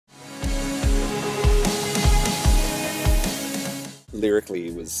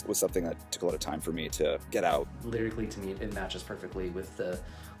lyrically was something that took a lot of time for me to get out. Lyrically, to me, it matches perfectly with the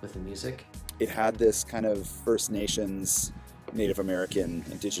music. It had this kind of First Nations, Native American,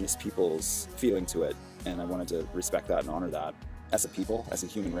 Indigenous peoples feeling to it, and I wanted to respect that and honor that as a people, as a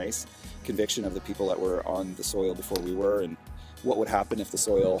human race. Conviction of the people that were on the soil before we were, and what would happen if the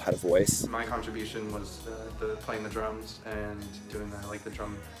soil had a voice. My contribution was playing the drums and doing the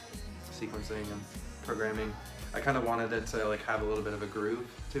drum sequencing and programming. I kind of wanted it to have a little bit of a groove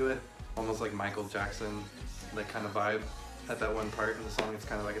to it, almost like Michael Jackson kind of vibe at that one part in the song. It's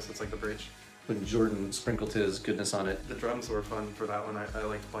kind of, I guess it's like the bridge. When Jordan sprinkled his goodness on it. The drums were fun for that one. I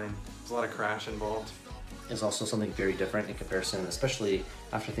liked playing. There's a lot of crash involved. It's also something very different in comparison, especially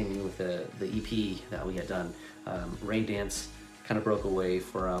after thinking with the EP that we had done. Rain Dance kind of broke away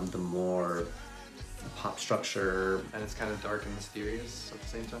from the more pop structure. And it's kind of dark and mysterious at the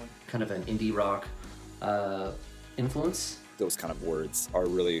same time. Kind of an indie rock influence. Those kind of words are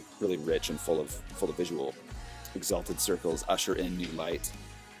really, really rich and full of visual. Exalted circles usher in new light,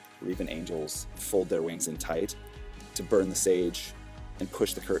 or even angels fold their wings in tight to burn the sage and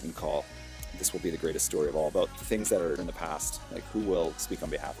push the curtain call. This will be the greatest story of all, about the things that are in the past, who will speak on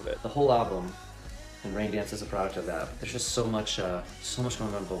behalf of it. The whole album, and Rain Dance is a product of that. There's just so much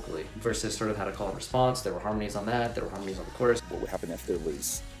going on vocally, versus sort of how to call and response. There were harmonies on that, there were harmonies on the chorus. What would happen if there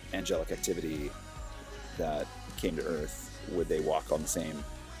was angelic activity that came to Earth? Would they walk on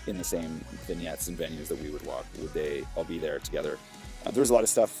in the same vignettes and venues that we would walk? Would they all be there together? There was a lot of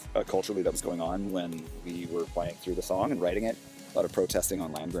stuff culturally that was going on when we were playing through the song and writing it. A lot of protesting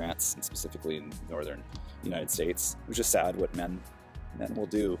on land grants, and specifically in northern United States. It was just sad what men will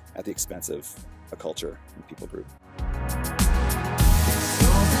do at the expense of a culture and people group.